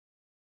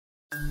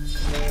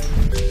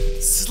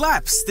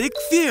Slapstick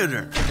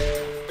Theater.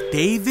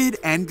 David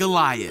and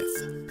Goliath.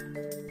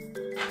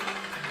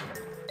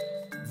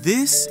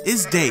 This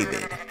is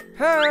David.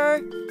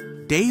 Hey!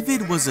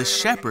 David was a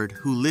shepherd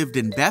who lived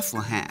in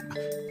Bethlehem.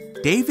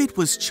 David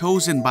was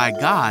chosen by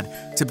God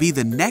to be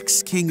the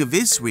next king of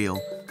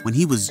Israel when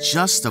he was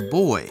just a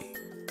boy.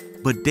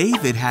 But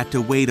David had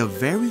to wait a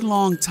very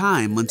long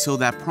time until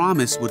that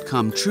promise would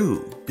come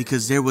true,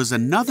 because there was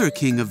another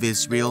king of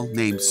Israel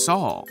named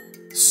Saul.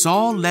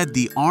 Saul led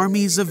the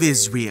armies of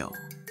Israel.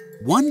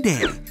 One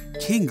day,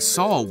 King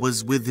Saul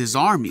was with his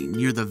army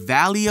near the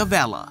valley of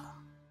Elah.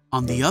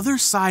 On the other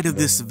side of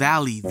this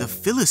valley, the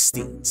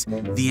Philistines,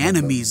 the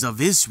enemies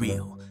of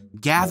Israel,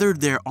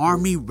 gathered their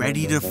army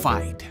ready to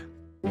fight.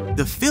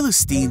 The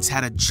Philistines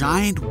had a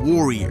giant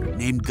warrior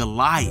named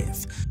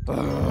Goliath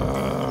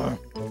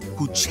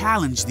who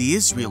challenged the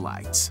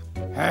Israelites.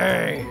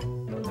 Hey!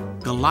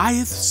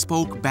 Goliath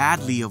spoke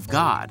badly of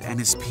God and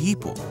his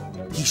people.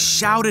 He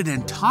shouted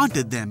and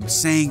taunted them,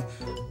 saying,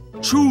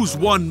 "Choose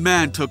one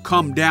man to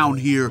come down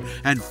here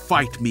and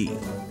fight me."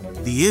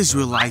 The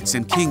Israelites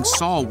and King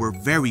Saul were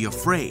very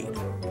afraid.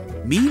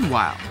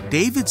 Meanwhile,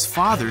 David's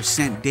father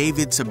sent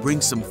David to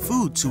bring some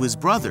food to his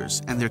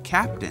brothers and their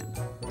captain.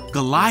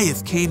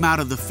 Goliath came out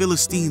of the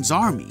Philistines'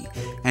 army,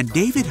 and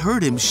David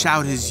heard him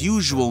shout his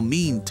usual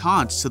mean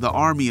taunts to the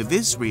army of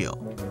Israel.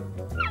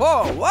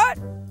 Whoa, what?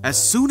 As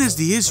soon as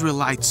the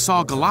Israelites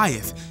saw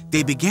Goliath,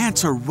 they began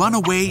to run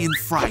away in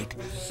fright.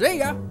 See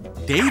ya!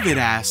 David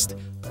asked,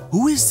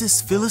 "Who is this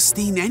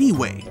Philistine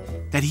anyway,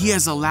 that he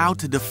has allowed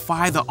to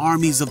defy the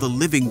armies of the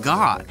living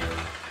God?"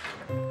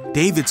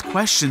 David's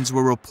questions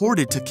were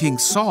reported to King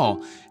Saul,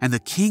 and the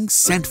king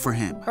sent for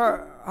him.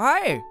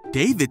 Hi!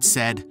 David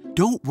said,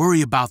 "Don't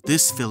worry about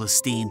this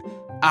Philistine.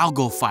 I'll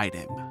go fight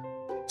him."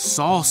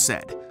 Saul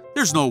said,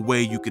 "There's no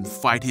way you can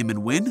fight him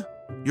and win.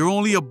 You're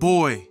only a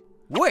boy."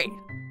 Wait!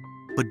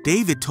 But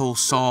David told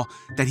Saul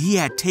that he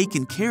had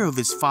taken care of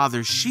his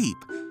father's sheep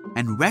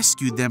and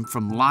rescued them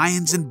from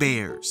lions and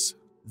bears.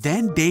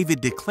 Then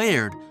David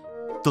declared,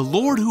 "The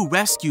Lord who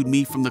rescued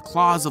me from the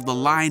claws of the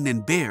lion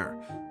and bear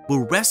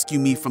will rescue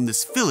me from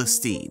this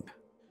Philistine."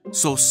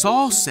 So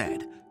Saul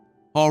said,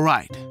 "All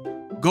right,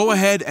 go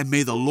ahead and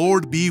may the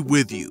Lord be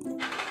with you."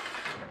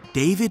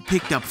 David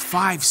picked up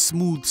 5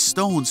 smooth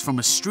stones from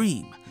a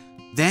stream.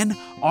 Then,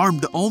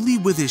 armed only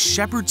with his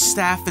shepherd's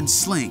staff and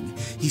sling,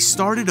 he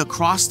started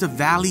across the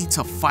valley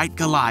to fight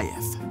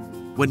Goliath.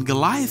 When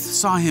Goliath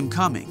saw him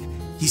coming,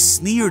 he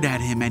sneered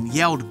at him and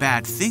yelled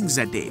bad things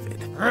at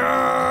David.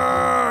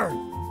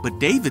 But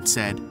David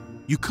said,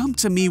 "You come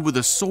to me with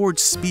a sword,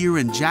 spear,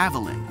 and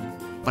javelin,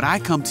 but I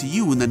come to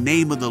you in the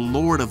name of the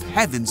Lord of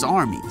Heaven's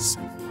armies."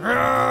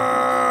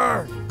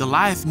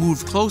 Goliath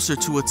moved closer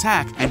to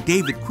attack, and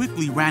David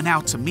quickly ran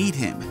out to meet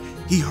him.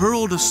 He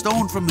hurled a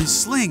stone from his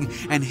sling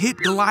and hit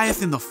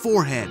Goliath in the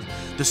forehead.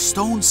 The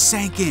stone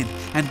sank in,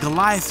 and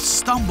Goliath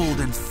stumbled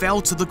and fell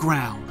to the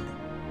ground.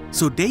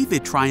 So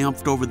David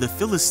triumphed over the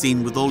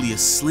Philistine with only a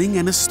sling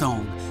and a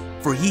stone,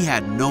 for he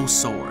had no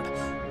sword.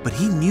 But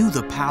he knew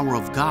the power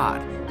of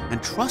God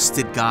and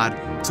trusted God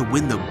to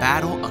win the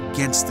battle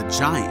against the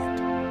giant.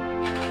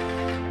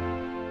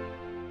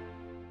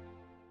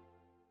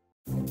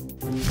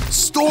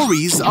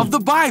 Stories of the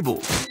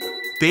Bible.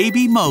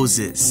 Baby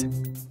Moses.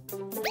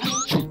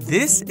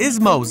 This is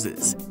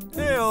Moses.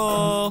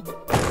 Hey-o.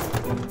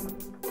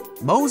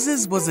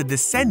 Moses was a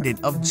descendant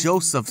of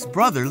Joseph's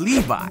brother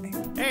Levi.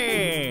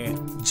 Hey!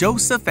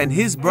 Joseph and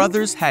his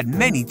brothers had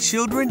many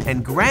children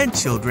and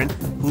grandchildren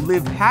who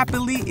lived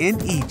happily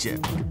in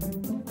Egypt.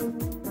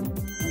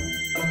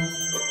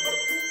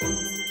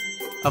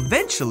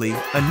 Eventually,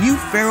 a new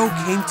pharaoh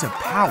came to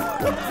power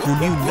who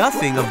knew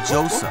nothing of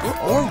Joseph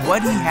or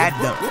what he had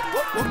done.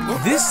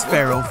 This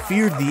pharaoh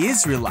feared the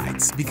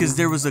Israelites because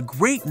there was a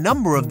great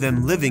number of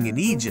them living in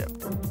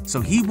Egypt,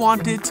 so he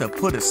wanted to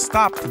put a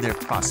stop to their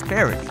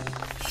prosperity.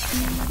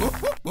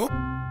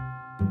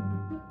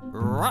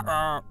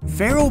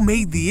 Pharaoh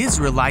made the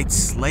Israelites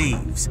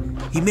slaves.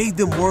 He made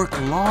them work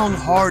long,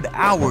 hard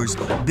hours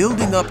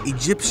building up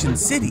Egyptian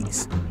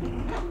cities.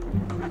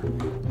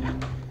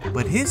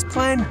 But his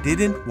plan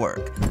didn't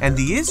work, and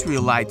the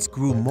Israelites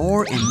grew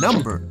more in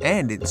number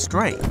and in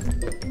strength.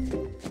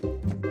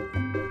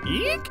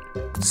 Eek!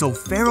 So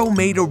Pharaoh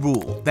made a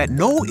rule that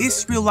no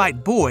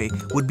Israelite boy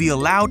would be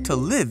allowed to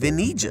live in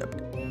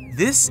Egypt.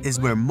 This is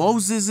where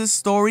Moses'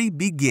 story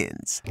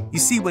begins. You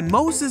see, when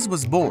Moses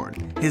was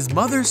born, his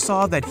mother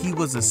saw that he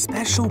was a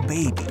special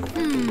baby,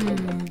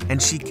 and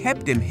she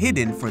kept him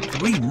hidden for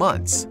 3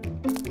 months.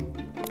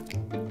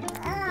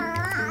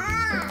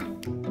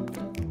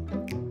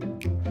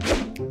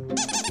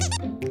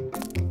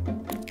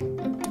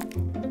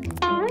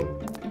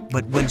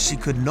 But when she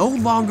could no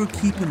longer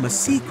keep him a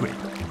secret,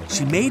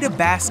 she made a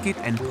basket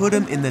and put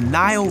him in the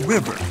Nile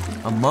River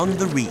among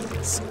the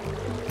reeds.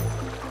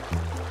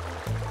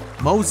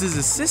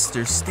 Moses'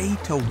 sister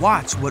stayed to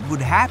watch what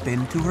would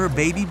happen to her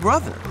baby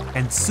brother,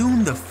 and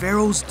soon the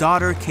Pharaoh's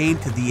daughter came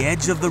to the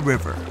edge of the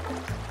river.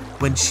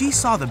 When she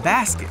saw the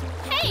basket,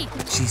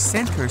 she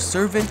sent her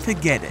servant to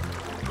get it.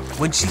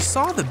 When she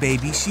saw the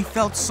baby, she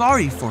felt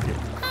sorry for him,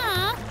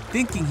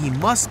 thinking he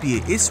must be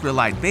an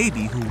Israelite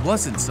baby who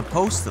wasn't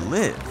supposed to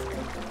live.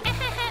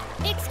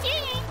 Excuse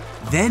me.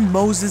 Then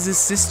Moses'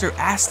 sister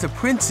asked the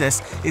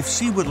princess if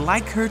she would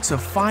like her to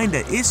find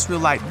an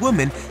Israelite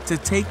woman to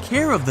take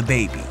care of the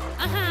baby.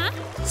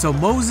 So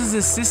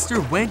Moses'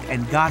 sister went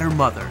and got her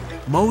mother.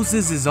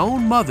 Moses'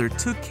 own mother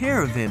took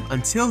care of him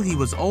until he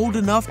was old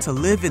enough to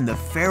live in the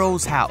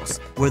Pharaoh's house,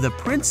 where the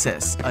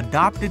princess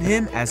adopted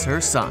him as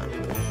her son.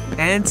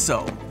 And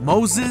so,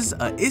 Moses,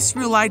 an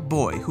Israelite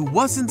boy who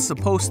wasn't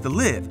supposed to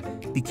live,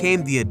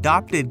 became the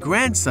adopted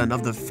grandson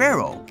of the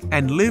Pharaoh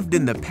and lived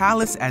in the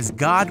palace as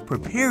God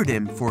prepared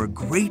him for a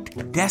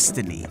great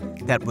destiny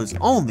that was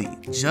only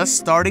just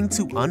starting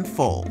to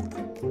unfold.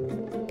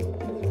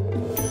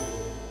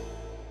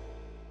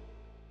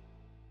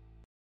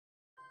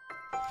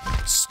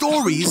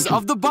 Stories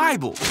of the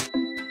Bible.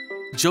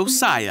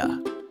 Josiah.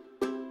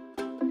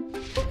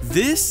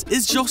 This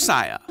is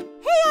Josiah.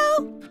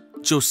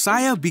 Heyo.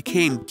 Josiah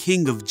became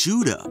king of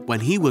Judah when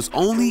he was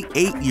only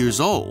 8 years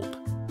old.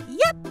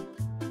 Yep.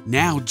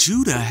 Now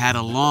Judah had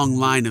a long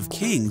line of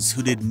kings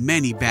who did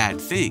many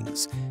bad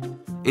things,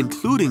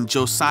 including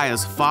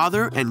Josiah's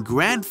father and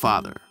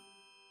grandfather.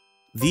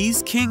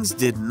 These kings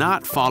did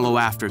not follow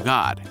after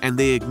God, and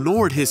they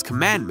ignored his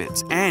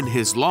commandments and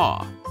his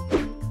law.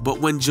 But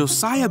when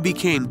Josiah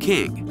became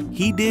king,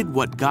 he did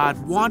what God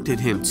wanted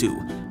him to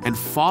and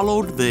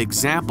followed the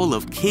example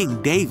of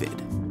King David.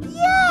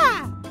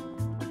 Yeah!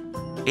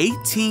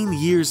 18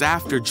 years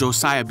after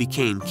Josiah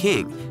became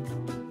king,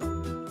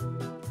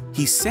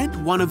 he sent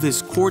one of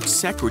his court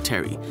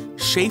secretary,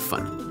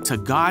 Shaphan, to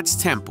God's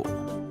temple.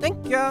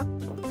 Thank you.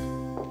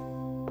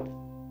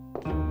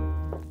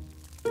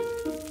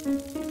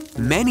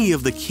 Many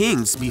of the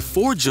kings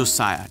before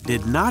Josiah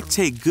did not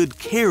take good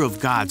care of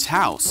God's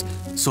house,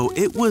 so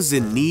it was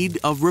in need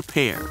of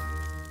repair.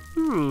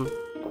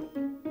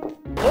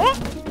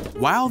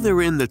 While they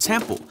were in the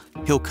temple,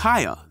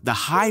 Hilkiah, the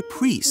high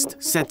priest,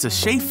 said to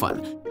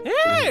Shaphan,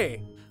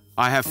 Hey!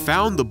 "I have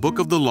found the book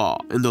of the law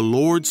in the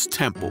Lord's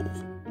temple."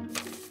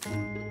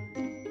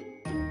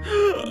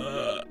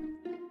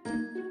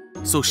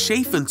 So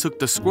Shaphan took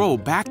the scroll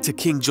back to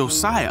King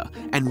Josiah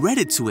and read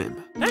it to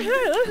him.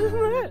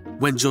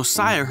 When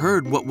Josiah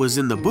heard what was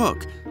in the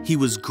book, he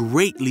was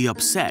greatly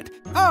upset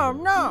Oh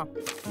no!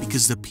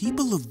 because the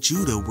people of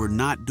Judah were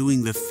not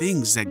doing the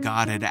things that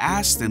God had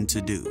asked them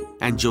to do.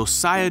 And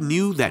Josiah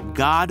knew that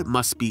God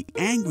must be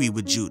angry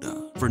with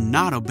Judah for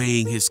not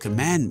obeying his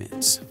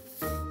commandments.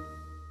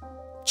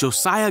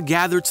 Josiah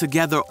gathered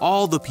together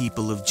all the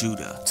people of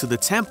Judah to the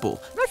temple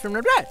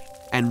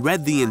and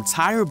read the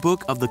entire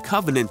book of the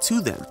covenant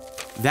to them.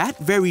 That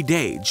very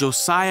day,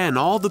 Josiah and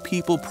all the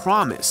people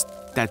promised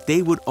that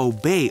they would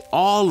obey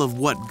all of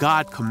what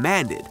God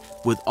commanded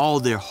with all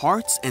their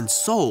hearts and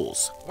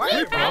souls.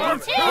 We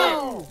promise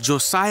too.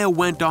 Josiah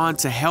went on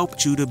to help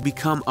Judah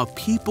become a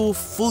people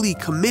fully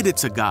committed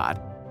to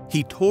God.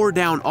 He tore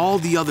down all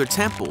the other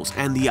temples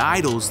and the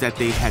idols that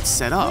they had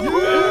set up.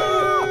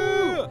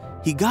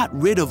 He got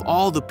rid of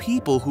all the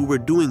people who were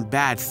doing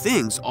bad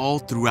things all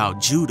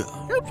throughout Judah.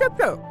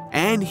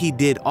 And he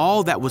did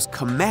all that was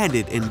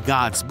commanded in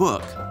God's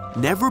book.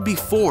 Never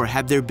before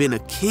had there been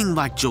a king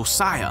like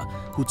Josiah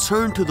who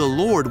turned to the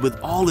Lord with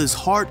all his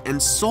heart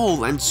and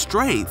soul and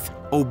strength,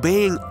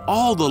 obeying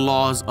all the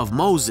laws of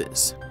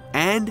Moses.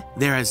 And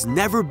there has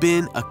never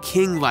been a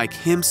king like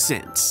him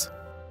since.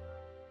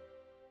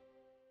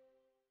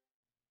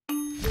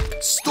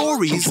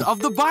 Stories of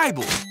the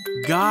Bible.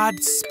 God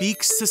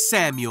speaks to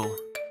Samuel.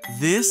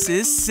 This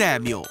is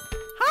Samuel.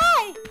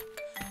 Hi.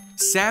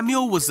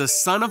 Samuel was the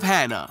son of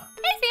Hannah.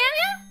 Hey,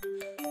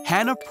 Samuel.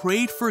 Hannah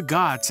prayed for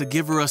God to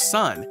give her a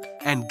son,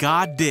 and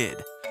God did.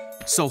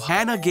 So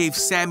Hannah gave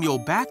Samuel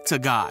back to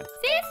God.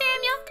 See you,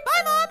 Samuel.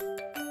 Bye, Mom.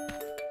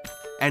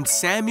 And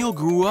Samuel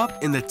grew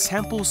up in the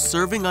temple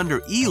serving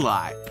under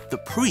Eli, the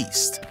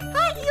priest.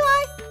 Hi,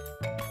 Eli.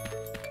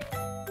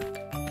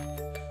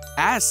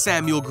 As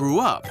Samuel grew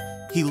up,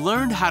 he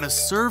learned how to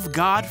serve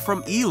God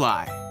from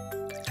Eli.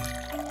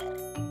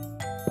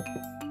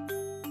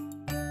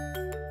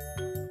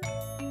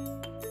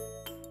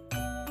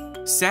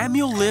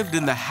 Samuel lived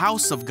in the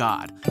house of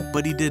God,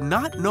 but he did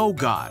not know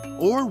God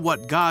or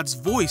what God's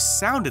voice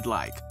sounded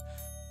like.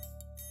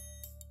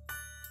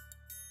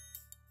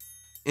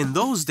 In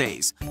those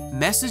days,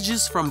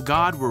 messages from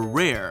God were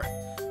rare.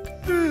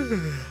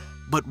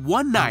 But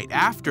one night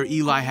after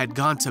Eli had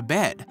gone to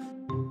bed,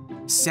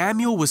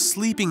 Samuel was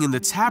sleeping in the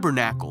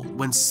tabernacle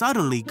when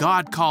suddenly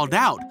God called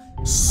out,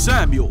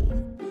 "Samuel!"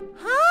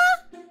 Huh?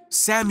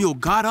 Samuel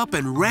got up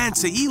and ran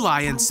to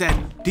Eli and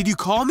said, "Did you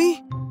call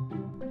me?"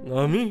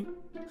 Mommy?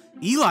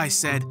 Eli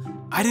said,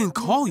 "I didn't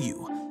call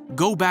you.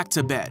 Go back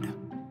to bed."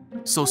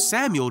 So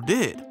Samuel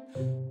did.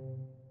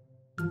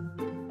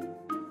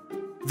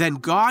 Then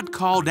God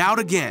called out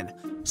again,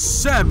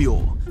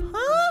 "Samuel!"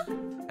 Huh?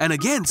 And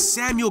again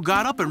Samuel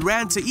got up and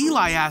ran to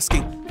Eli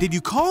asking, "Did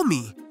you call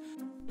me?"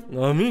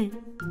 Mommy?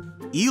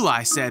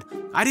 Eli said,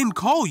 "I didn't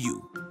call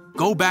you.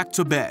 Go back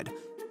to bed."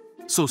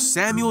 So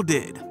Samuel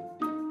did.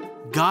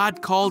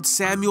 God called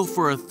Samuel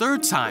for a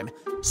third time,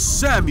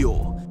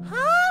 "Samuel!"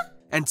 Huh?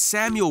 And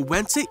Samuel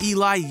went to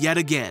Eli yet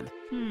again.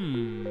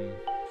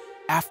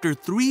 After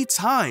 3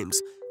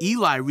 times,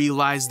 Eli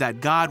realized that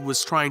God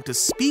was trying to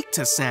speak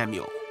to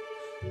Samuel.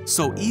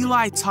 So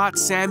Eli taught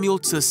Samuel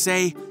to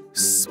say,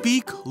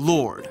 "Speak,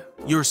 Lord,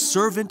 your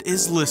servant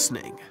is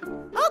listening."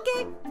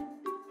 Okay.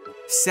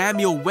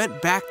 Samuel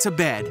went back to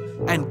bed,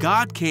 and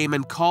God came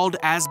and called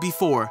as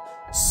before,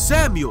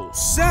 "Samuel,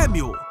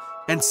 Samuel!"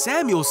 And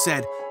Samuel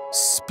said,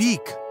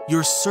 "Speak,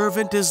 your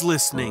servant is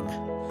listening."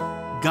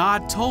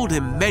 God told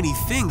him many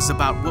things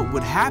about what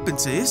would happen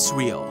to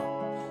Israel.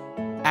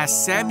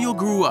 As Samuel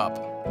grew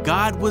up,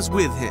 God was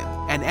with him,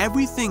 and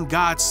everything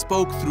God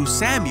spoke through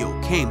Samuel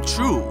came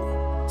true.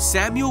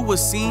 Samuel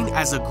was seen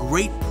as a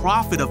great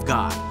prophet of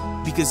God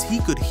because he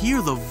could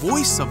hear the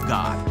voice of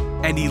God,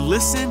 and he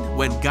listened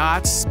when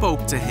God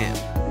spoke to him.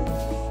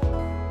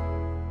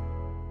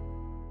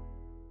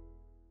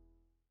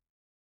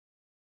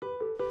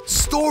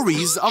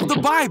 Stories of the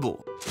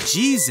Bible.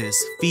 Jesus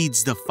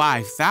feeds the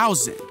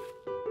 5,000.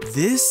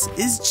 This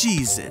is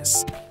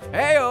Jesus,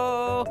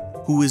 Hey-o!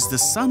 who is the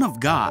Son of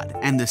God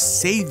and the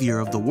Savior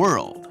of the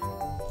world.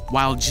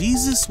 While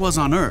Jesus was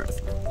on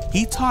earth,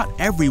 he taught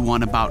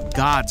everyone about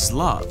God's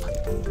love.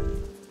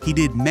 He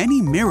did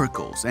many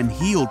miracles and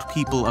healed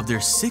people of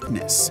their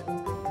sickness.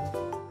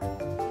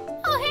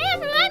 Oh, hey,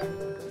 everyone.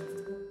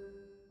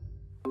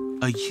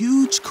 A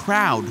huge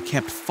crowd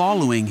kept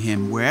following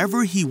him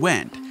wherever he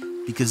went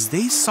because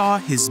they saw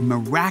his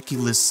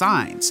miraculous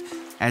signs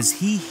as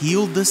he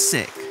healed the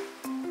sick.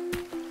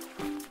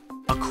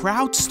 A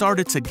crowd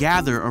started to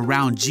gather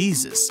around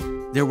Jesus.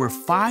 There were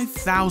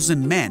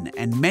 5,000 men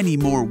and many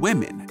more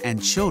women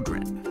and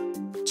children.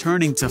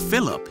 Turning to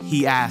Philip,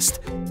 he asked,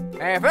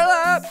 Hey,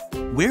 Philip!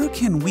 "Where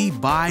can we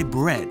buy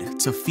bread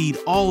to feed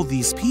all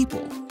these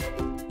people?"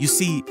 You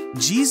see,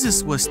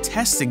 Jesus was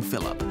testing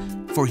Philip,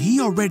 for he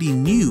already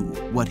knew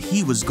what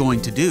he was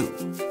going to do.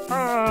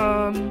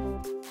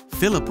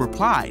 Philip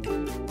replied,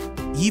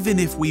 "Even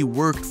if we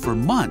worked for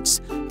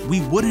months, we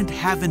wouldn't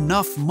have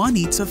enough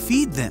money to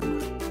feed them."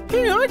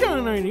 Hey, I got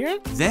an idea.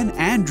 Then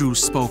Andrew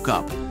spoke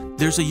up.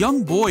 "There's a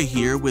young boy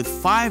here with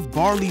 5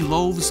 barley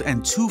loaves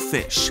and 2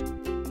 fish.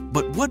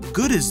 But what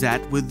good is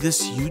that with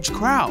this huge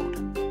crowd?"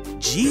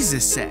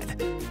 Jesus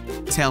said,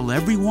 "Tell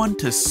everyone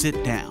to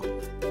sit down."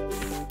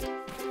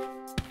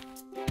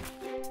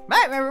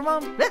 Right,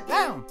 everyone, sit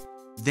down.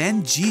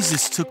 Then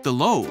Jesus took the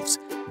loaves,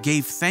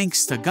 gave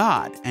thanks to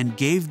God, and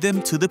gave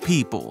them to the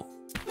people.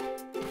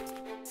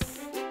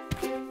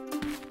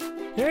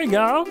 Here you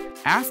go.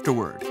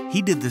 Afterward,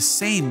 he did the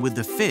same with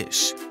the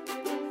fish.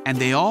 And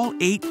they all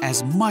ate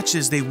as much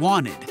as they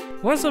wanted.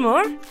 Want some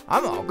more?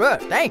 I'm all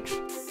good, thanks.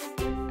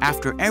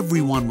 After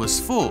everyone was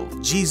full,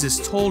 Jesus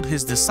told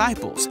his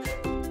disciples,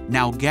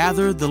 "Now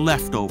gather the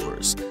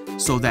leftovers,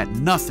 so that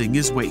nothing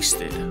is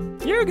wasted."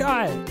 You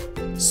got it.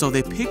 So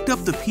they picked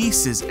up the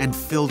pieces and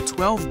filled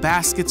 12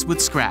 baskets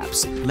with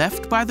scraps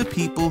left by the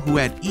people who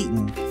had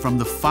eaten from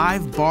the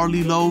 5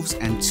 barley loaves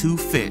and 2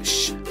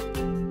 fish.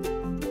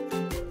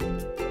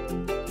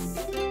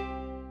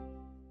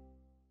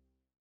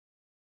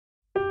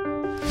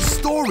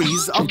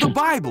 Stories of the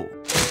Bible.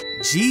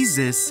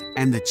 Jesus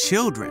and the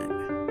Children.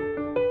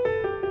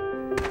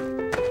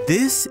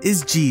 This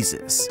is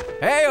Jesus,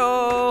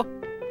 Hey-o!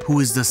 who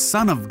is the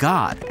Son of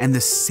God and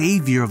the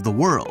Savior of the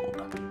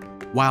world.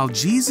 While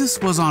Jesus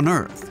was on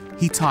earth,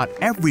 he taught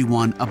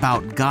everyone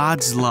about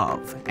God's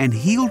love and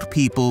healed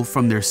people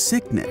from their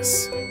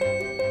sickness.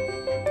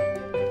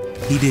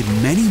 He did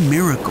many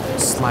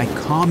miracles like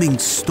calming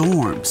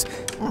storms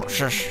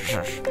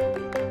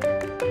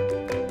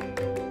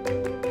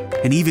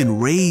and even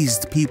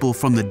raised people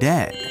from the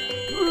dead.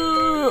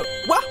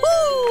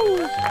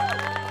 Wahoo!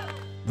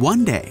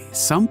 One day,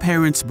 some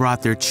parents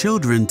brought their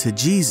children to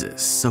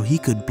Jesus so he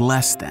could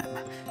bless them.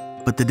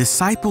 But the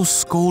disciples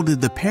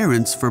scolded the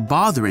parents for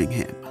bothering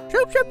him.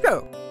 Shoop, shoop,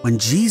 shoop. When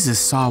Jesus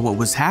saw what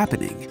was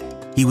happening,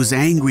 he was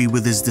angry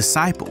with his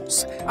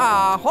disciples.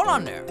 Hold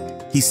on there.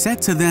 He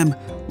said to them,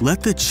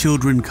 "Let the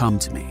children come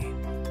to me.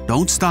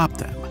 Don't stop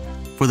them,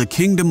 for the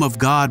kingdom of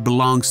God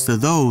belongs to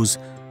those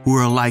who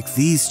are like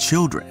these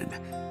children.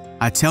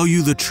 I tell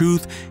you the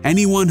truth,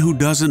 anyone who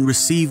doesn't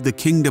receive the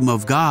kingdom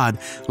of God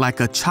like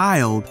a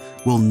child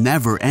will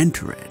never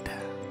enter it."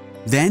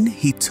 Then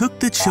he took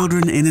the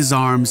children in his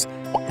arms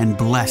and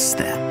blessed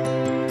them.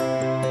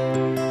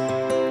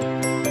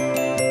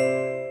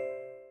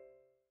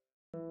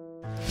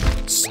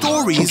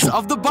 Stories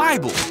of the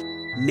Bible.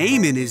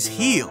 Naaman is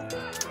healed.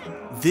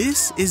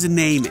 This is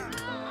Naaman,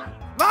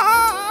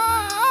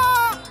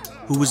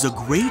 who was a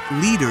great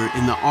leader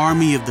in the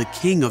army of the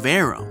king of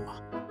Aram.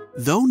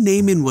 Though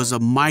Naaman was a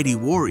mighty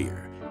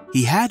warrior,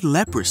 he had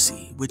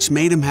leprosy, which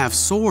made him have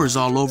sores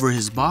all over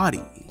his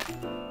body.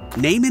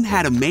 Naaman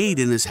had a maid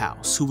in his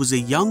house who was a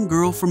young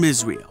girl from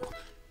Israel.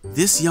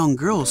 This young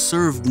girl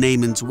served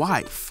Naaman's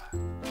wife.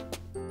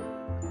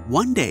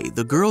 One day,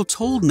 the girl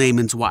told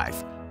Naaman's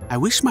wife, "I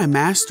wish my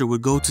master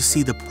would go to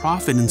see the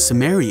prophet in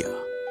Samaria.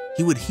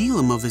 He would heal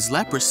him of his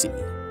leprosy."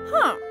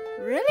 Huh,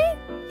 really?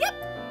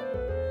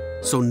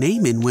 So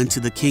Naaman went to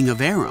the king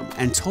of Aram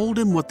and told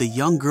him what the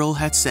young girl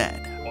had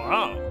said.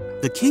 Wow.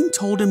 The king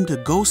told him to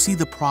go see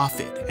the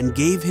prophet and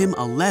gave him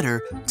a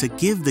letter to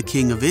give the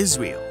king of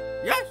Israel.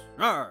 Yes,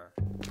 sir.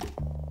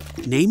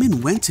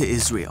 Naaman went to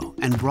Israel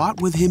and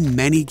brought with him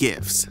many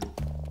gifts.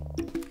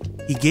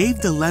 He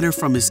gave the letter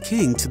from his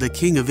king to the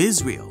king of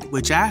Israel,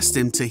 which asked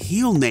him to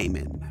heal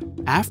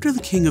Naaman. After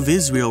the king of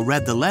Israel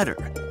read the letter,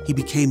 he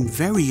became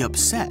very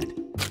upset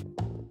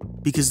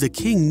because the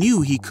king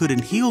knew he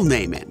couldn't heal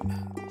Naaman.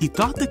 He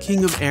thought the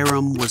king of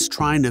Aram was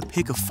trying to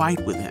pick a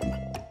fight with him.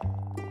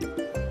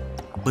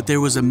 But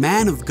there was a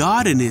man of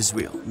God in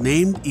Israel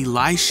named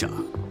Elisha.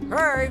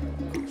 Hey.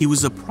 He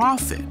was a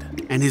prophet,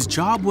 and his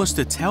job was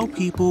to tell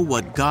people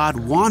what God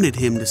wanted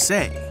him to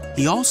say.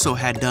 He also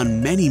had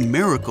done many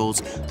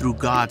miracles through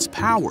God's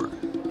power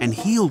and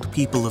healed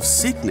people of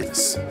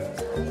sickness.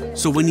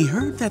 So when he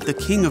heard that the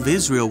king of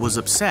Israel was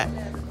upset,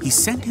 he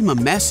sent him a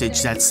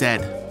message that said,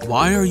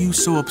 "Why are you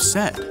so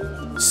upset?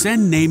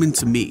 Send Naaman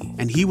to me,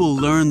 and he will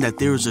learn that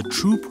there is a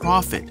true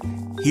prophet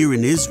here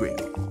in Israel."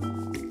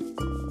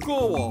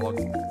 Go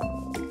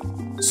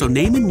on. So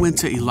Naaman went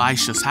to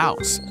Elisha's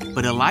house,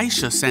 but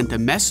Elisha sent a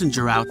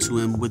messenger out to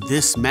him with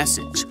this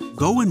message: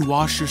 "Go and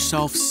wash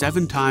yourself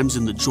 7 times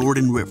in the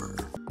Jordan River.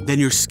 Then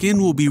your skin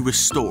will be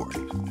restored,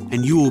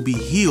 and you will be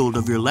healed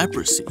of your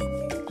leprosy."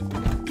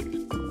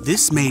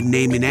 This made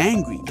Naaman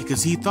angry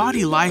because he thought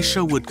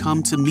Elisha would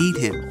come to meet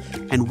him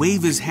and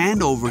wave his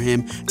hand over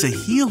him to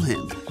heal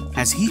him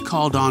as he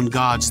called on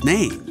God's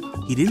name.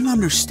 He didn't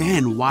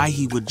understand why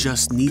he would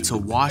just need to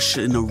wash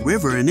in a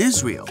river in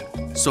Israel.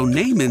 So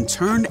Naaman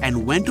turned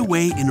and went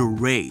away in a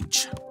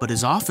rage. But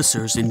his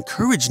officers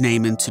encouraged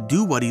Naaman to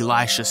do what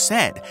Elisha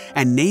said,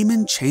 and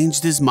Naaman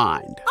changed his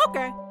mind.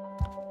 Okay.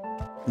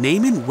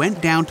 Naaman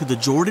went down to the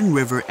Jordan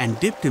River and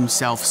dipped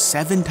himself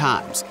 7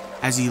 times,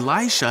 as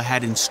Elisha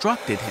had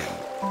instructed him.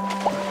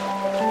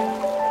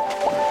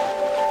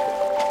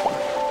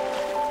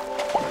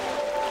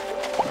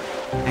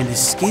 And his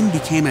skin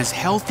became as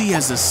healthy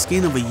as the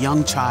skin of a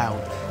young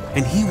child,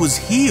 and he was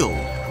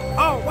healed.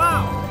 Oh,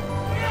 wow.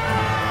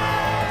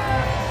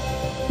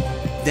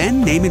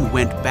 Then Naaman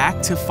went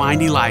back to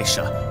find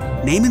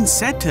Elisha. Naaman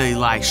said to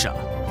Elisha,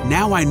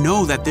 "Now I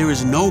know that there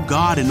is no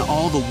God in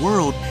all the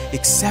world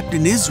except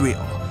in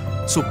Israel,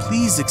 so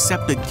please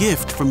accept a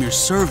gift from your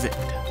servant."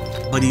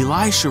 But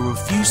Elisha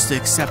refused to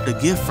accept a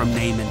gift from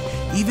Naaman,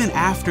 even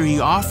after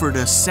he offered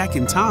a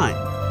second time.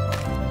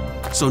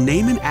 So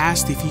Naaman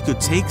asked if he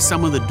could take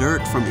some of the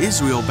dirt from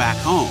Israel back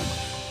home,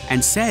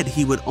 and said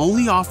he would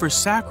only offer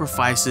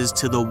sacrifices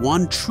to the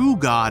one true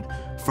God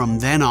from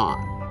then on.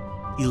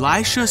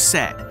 Elisha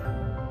said,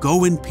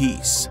 "Go in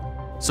peace."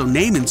 So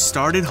Naaman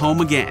started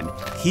home again,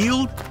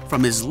 healed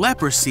from his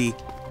leprosy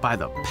by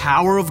the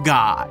power of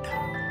God.